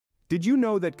Did you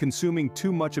know that consuming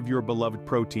too much of your beloved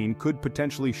protein could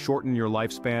potentially shorten your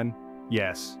lifespan?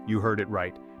 Yes, you heard it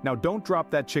right. Now don't drop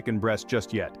that chicken breast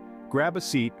just yet. Grab a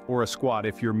seat or a squat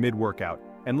if you're mid-workout,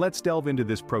 and let's delve into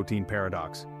this protein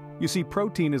paradox. You see,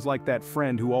 protein is like that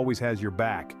friend who always has your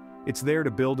back. It's there to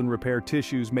build and repair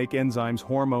tissues, make enzymes,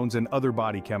 hormones, and other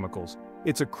body chemicals.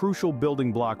 It's a crucial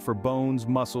building block for bones,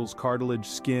 muscles, cartilage,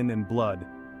 skin, and blood.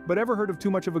 But ever heard of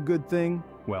too much of a good thing?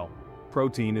 Well,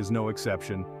 protein is no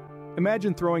exception.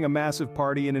 Imagine throwing a massive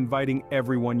party and inviting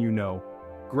everyone you know.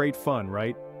 Great fun,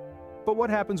 right? But what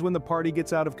happens when the party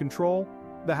gets out of control?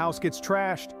 The house gets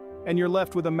trashed, and you're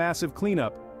left with a massive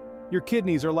cleanup. Your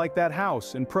kidneys are like that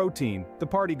house, and protein, the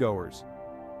partygoers.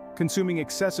 Consuming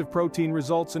excessive protein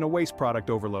results in a waste product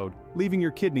overload, leaving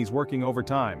your kidneys working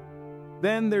overtime.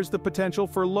 Then there's the potential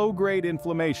for low-grade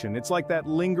inflammation. It's like that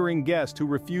lingering guest who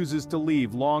refuses to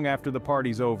leave long after the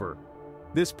party's over.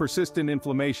 This persistent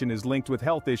inflammation is linked with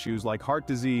health issues like heart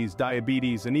disease,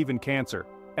 diabetes, and even cancer.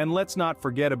 And let's not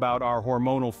forget about our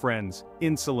hormonal friends,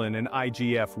 insulin and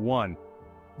IGF-1.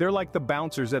 They're like the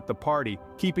bouncers at the party,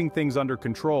 keeping things under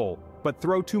control. But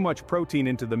throw too much protein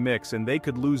into the mix and they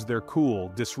could lose their cool,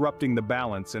 disrupting the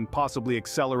balance and possibly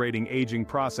accelerating aging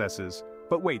processes.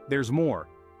 But wait, there's more.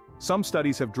 Some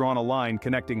studies have drawn a line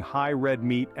connecting high red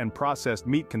meat and processed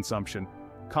meat consumption,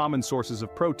 common sources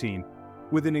of protein,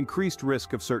 with an increased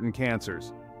risk of certain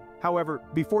cancers. However,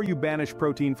 before you banish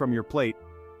protein from your plate,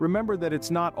 remember that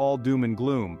it's not all doom and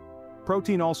gloom.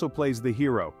 Protein also plays the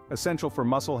hero, essential for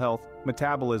muscle health,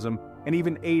 metabolism, and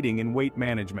even aiding in weight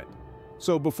management.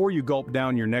 So before you gulp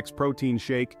down your next protein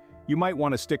shake, you might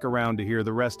want to stick around to hear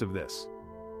the rest of this.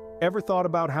 Ever thought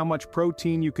about how much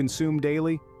protein you consume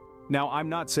daily? Now, I'm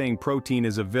not saying protein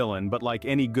is a villain, but like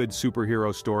any good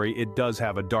superhero story, it does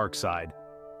have a dark side.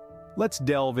 Let's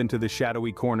delve into the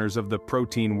shadowy corners of the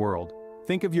protein world.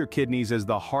 Think of your kidneys as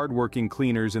the hard-working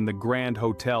cleaners in the grand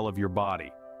hotel of your body.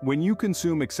 When you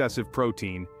consume excessive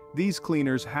protein, these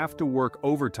cleaners have to work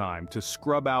overtime to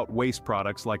scrub out waste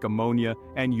products like ammonia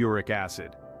and uric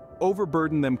acid.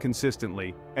 Overburden them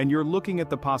consistently, and you're looking at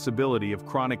the possibility of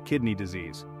chronic kidney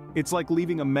disease. It's like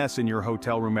leaving a mess in your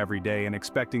hotel room every day and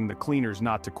expecting the cleaners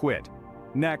not to quit.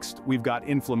 Next, we've got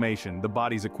inflammation, the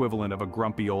body's equivalent of a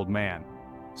grumpy old man.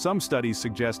 Some studies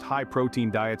suggest high-protein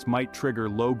diets might trigger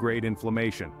low-grade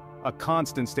inflammation, a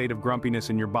constant state of grumpiness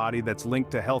in your body that's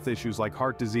linked to health issues like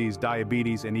heart disease,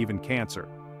 diabetes, and even cancer.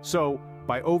 So,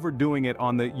 by overdoing it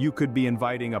you could be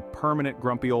inviting a permanent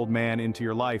grumpy old man into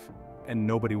your life, and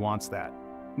nobody wants that.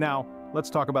 Now, let's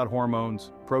talk about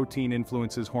hormones. Protein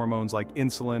influences hormones like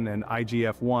insulin and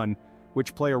IGF-1,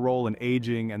 which play a role in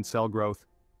aging and cell growth.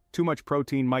 Too much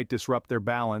protein might disrupt their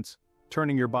balance,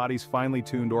 turning your body's finely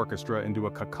tuned orchestra into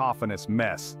a cacophonous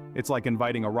mess. It's like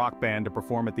inviting a rock band to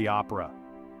perform at the opera.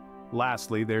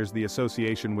 Lastly, there's the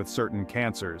association with certain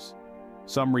cancers.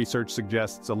 Some research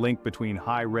suggests a link between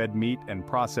high red meat and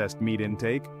processed meat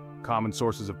intake, common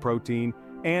sources of protein,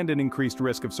 and an increased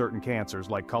risk of certain cancers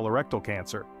like colorectal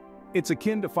cancer. It's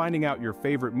akin to finding out your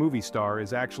favorite movie star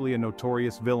is actually a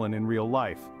notorious villain in real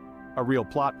life. A real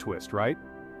plot twist, right?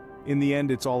 In the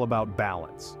end, it's all about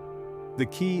balance. The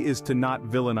key is to not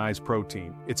villainize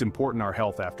protein. It's important our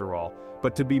health after all,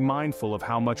 but to be mindful of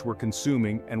how much we're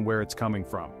consuming and where it's coming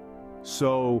from.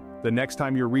 So, the next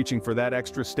time you're reaching for that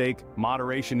extra steak,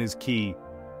 moderation is key.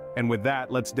 And with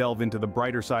that, let's delve into the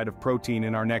brighter side of protein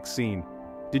in our next scene.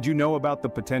 Did you know about the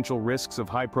potential risks of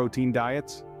high-protein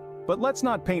diets? But let's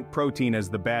not paint protein as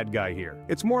the bad guy here.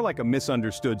 It's more like a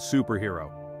misunderstood superhero.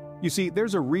 You see,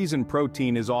 there's a reason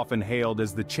protein is often hailed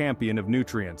as the champion of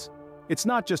nutrients. It's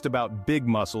not just about big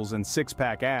muscles and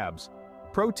six-pack abs.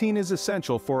 Protein is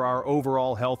essential for our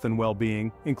overall health and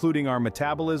well-being, including our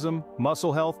metabolism,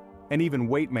 muscle health, and even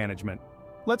weight management.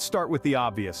 Let's start with the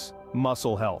obvious,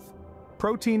 muscle health.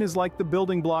 Protein is like the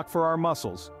building block for our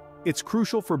muscles. It's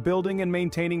crucial for building and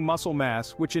maintaining muscle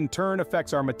mass, which in turn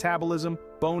affects our metabolism,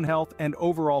 bone health, and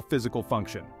overall physical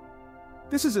function.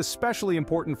 This is especially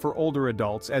important for older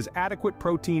adults, as adequate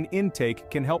protein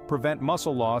intake can help prevent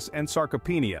muscle loss and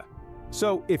sarcopenia.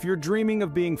 So, if you're dreaming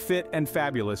of being fit and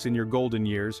fabulous in your golden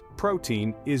years,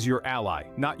 protein is your ally,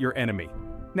 not your enemy.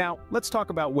 Now, let's talk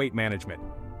about weight management.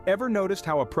 Ever noticed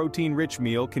how a protein-rich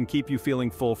meal can keep you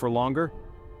feeling full for longer?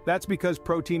 That's because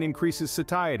protein increases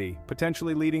satiety,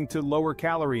 potentially leading to lower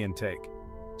calorie intake.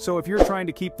 So if you're trying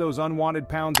to keep those unwanted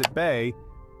pounds at bay,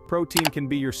 protein can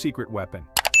be your secret weapon.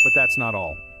 But that's not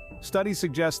all. Studies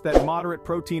suggest that moderate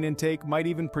protein intake might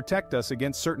even protect us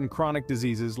against certain chronic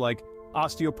diseases like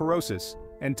osteoporosis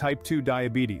and type 2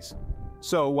 diabetes.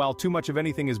 So while too much of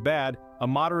anything is bad, a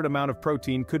moderate amount of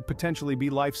protein could potentially be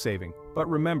life-saving. But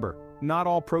remember, not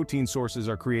all protein sources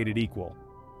are created equal.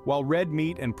 While red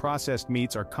meat and processed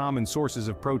meats are common sources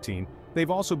of protein, they've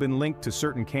also been linked to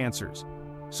certain cancers.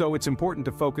 So it's important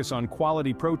to focus on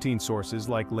quality protein sources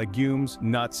like legumes,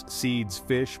 nuts, seeds,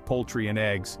 fish, poultry, and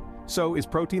eggs. So is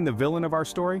protein the villain of our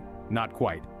story? Not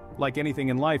quite. Like anything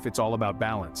in life, it's all about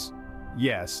balance.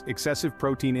 Yes, excessive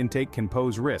protein intake can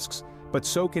pose risks, but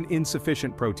so can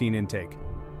insufficient protein intake.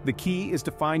 The key is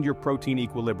to find your protein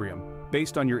equilibrium,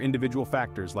 based on your individual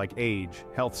factors like age,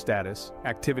 health status,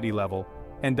 activity level,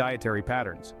 and dietary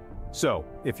patterns. So,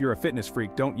 if you're a fitness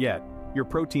freak, don't yet. Your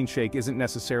protein shake isn't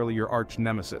necessarily your arch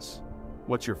nemesis.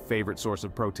 What's your favorite source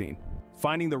of protein?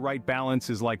 Finding the right balance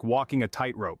is like walking a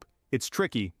tightrope. It's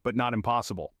tricky, but not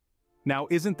impossible. Now,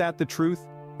 isn't that the truth?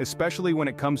 Especially when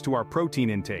it comes to our protein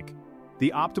intake.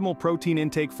 The optimal protein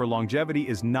intake for longevity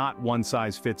is not one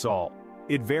size fits all.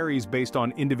 It varies based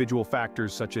on individual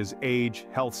factors such as age,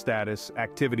 health status,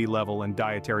 activity level, and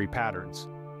dietary patterns.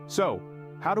 So,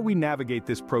 how do we navigate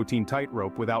this protein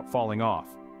tightrope without falling off?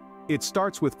 It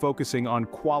starts with focusing on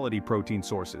quality protein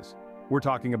sources. We're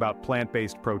talking about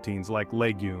plant-based proteins like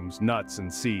legumes, nuts,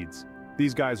 and seeds.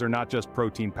 These guys are not just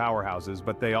protein powerhouses,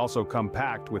 but they also come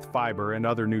packed with fiber and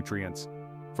other nutrients.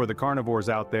 For the carnivores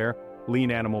out there,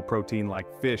 lean animal protein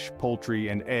like fish, poultry,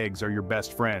 and eggs are your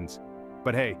best friends.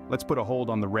 But hey, let's put a hold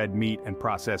on the red meat and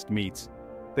processed meats.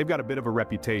 They've got a bit of a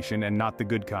reputation and not the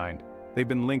good kind. They've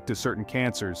been linked to certain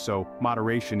cancers, so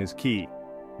moderation is key.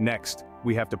 Next,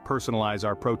 we have to personalize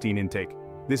our protein intake.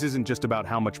 This isn't just about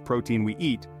how much protein we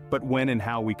eat, but when and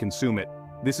how we consume it.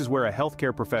 This is where a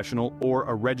healthcare professional or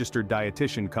a registered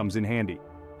dietitian comes in handy.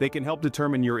 They can help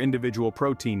determine your individual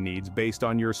protein needs based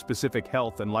on your specific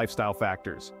health and lifestyle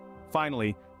factors.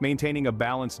 Finally, maintaining a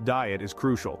balanced diet is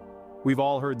crucial. We've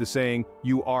all heard the saying,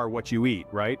 "You are what you eat,"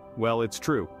 right? Well, it's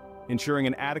true. Ensuring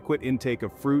an adequate intake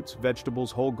of fruits,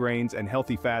 vegetables, whole grains, and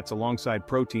healthy fats alongside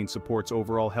protein supports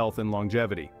overall health and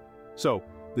longevity. So,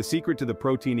 the secret to the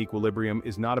protein equilibrium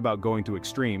is not about going to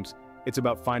extremes, it's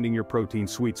about finding your protein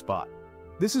sweet spot.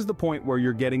 This is the point where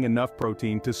you're getting enough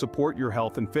protein to support your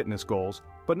health and fitness goals,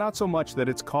 but not so much that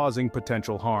it's causing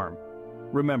potential harm.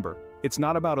 Remember, it's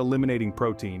not about eliminating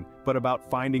protein, but about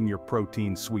finding your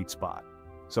protein sweet spot.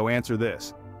 So answer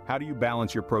this: how do you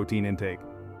balance your protein intake?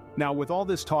 Now, with all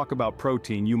this talk about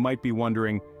protein, you might be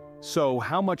wondering, so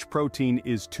how much protein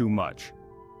is too much?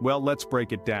 Well, let's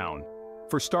break it down.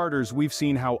 For starters, we've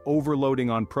seen how overloading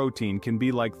on protein can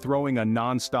be like throwing a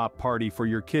non-stop party for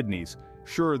your kidneys.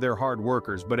 Sure, they're hard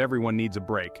workers, but everyone needs a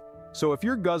break. So if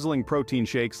you're guzzling protein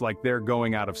shakes like they're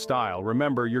going out of style,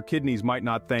 remember, your kidneys might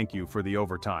not thank you for the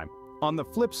overtime. On the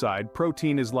flip side,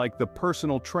 protein is like the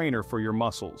personal trainer for your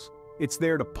muscles. It's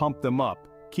there to pump them up,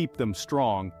 keep them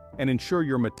strong, and ensure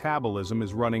your metabolism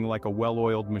is running like a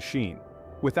well-oiled machine.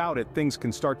 Without it, things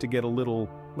can start to get a little,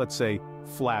 let's say,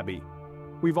 flabby.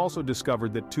 We've also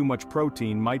discovered that too much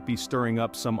protein might be stirring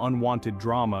up some unwanted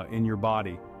drama in your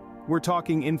body. We're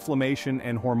talking inflammation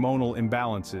and hormonal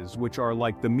imbalances, which are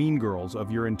like the mean girls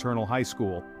of your internal high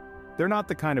school. They're not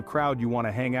the kind of crowd you want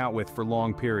to hang out with for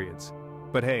long periods.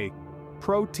 But hey,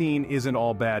 protein isn't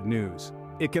all bad news.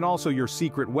 It can also be your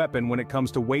secret weapon when it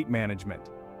comes to weight management.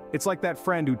 It's like that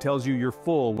friend who tells you you're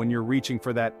full when you're reaching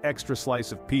for that extra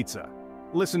slice of pizza.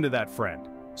 Listen to that friend.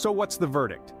 So what's the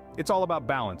verdict? It's all about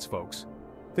balance, folks.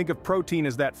 Think of protein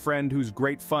as that friend who's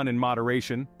great fun in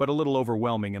moderation, but a little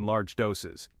overwhelming in large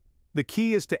doses. The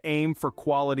key is to aim for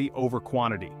quality over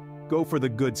quantity. Go for the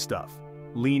good stuff.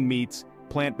 Lean meats,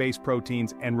 plant-based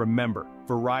proteins, and remember,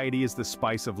 variety is the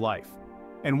spice of life.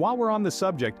 And while we're on the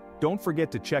subject, don't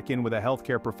forget to check in with a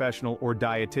healthcare professional or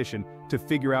dietitian to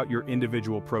figure out your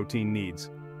individual protein needs.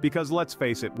 Because let's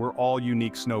face it, we're all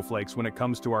unique snowflakes when it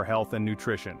comes to our health and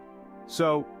nutrition.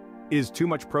 So, is too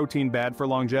much protein bad for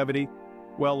longevity?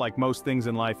 Well, like most things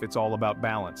in life, it's all about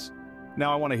balance.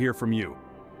 Now I want to hear from you.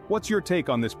 What's your take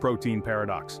on this protein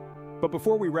paradox? But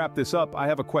before we wrap this up, I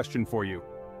have a question for you.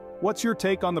 What's your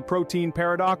take on the protein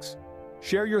paradox?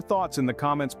 Share your thoughts in the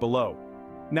comments below.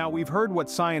 Now, we've heard what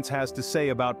science has to say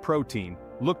about protein,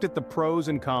 looked at the pros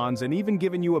and cons, and even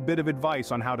given you a bit of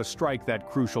advice on how to strike that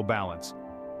crucial balance.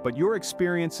 But your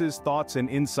experiences, thoughts, and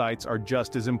insights are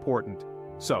just as important.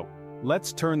 So,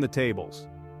 let's turn the tables.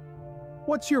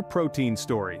 What's your protein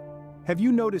story? Have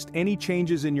you noticed any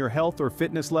changes in your health or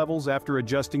fitness levels after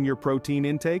adjusting your protein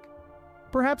intake?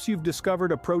 Perhaps you've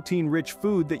discovered a protein-rich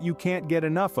food that you can't get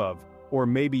enough of, or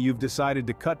maybe you've decided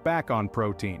to cut back on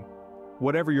protein.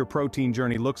 Whatever your protein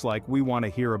journey looks like, we want to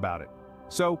hear about it.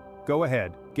 So, go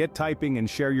ahead, get typing and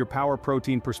share your power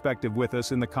protein perspective with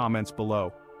us in the comments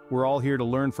below. We're all here to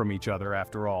learn from each other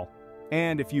after all.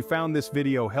 And if you found this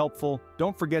video helpful,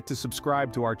 don't forget to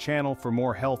subscribe to our channel for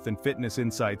more health and fitness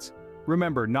insights.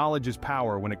 Remember, knowledge is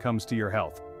power when it comes to your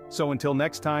health. So until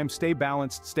next time, stay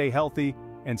balanced, stay healthy,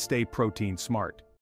 and stay protein smart.